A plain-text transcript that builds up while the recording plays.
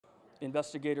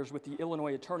Investigators with the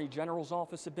Illinois Attorney General's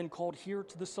office have been called here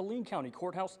to the Saline County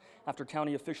Courthouse after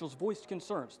county officials voiced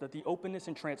concerns that the openness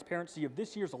and transparency of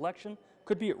this year's election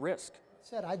could be at risk.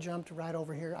 I jumped right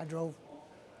over here.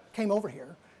 Came over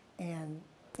here and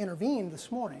intervened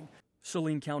this morning.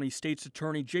 Saline County State's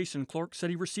Attorney Jason Clark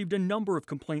said he received a number of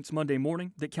complaints Monday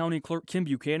morning that County Clerk Kim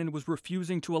Buchanan was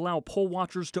refusing to allow poll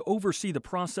watchers to oversee the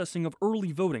processing of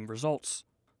early voting results.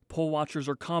 Poll watchers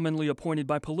are commonly appointed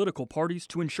by political parties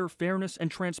to ensure fairness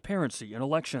and transparency in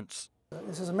elections.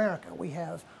 This is America. We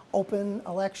have open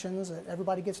elections that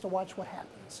everybody gets to watch what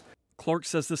happens. Clark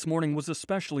says this morning was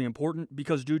especially important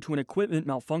because due to an equipment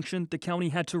malfunction, the county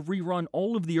had to rerun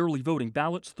all of the early voting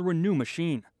ballots through a new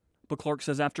machine. But Clark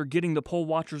says after getting the poll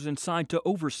watchers inside to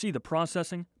oversee the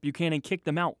processing, Buchanan kicked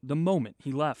them out the moment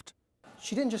he left.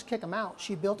 She didn't just kick them out,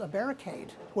 she built a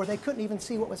barricade where they couldn't even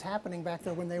see what was happening back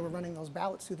there when they were running those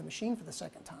ballots through the machine for the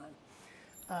second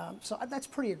time. So that's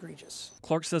pretty egregious.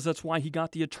 Clark says that's why he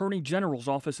got the Attorney General's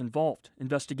office involved.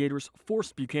 Investigators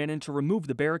forced Buchanan to remove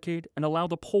the barricade and allow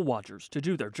the poll watchers to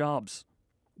do their jobs.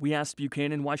 We asked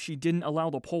Buchanan why she didn't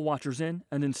allow the poll watchers in,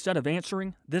 and instead of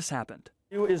answering, this happened.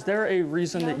 Is there a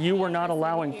reason that you were not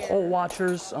allowing poll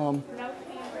watchers?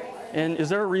 And is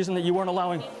there a reason that you weren't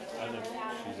allowing?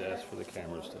 She's asked for the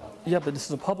cameras to. Yeah, but this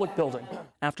is a public building.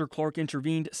 After Clark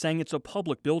intervened, saying it's a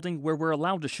public building where we're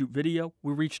allowed to shoot video,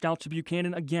 we reached out to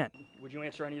Buchanan again. Would you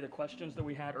answer any of the questions that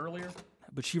we had earlier?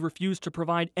 But she refused to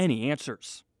provide any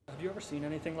answers. Have you ever seen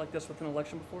anything like this with an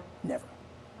election before? Never.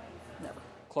 Never.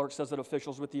 Clark says that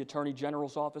officials with the Attorney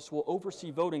General's office will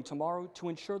oversee voting tomorrow to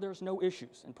ensure there's no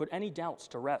issues and put any doubts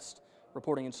to rest.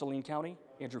 Reporting in Saline County,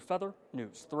 Andrew Feather,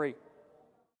 News 3.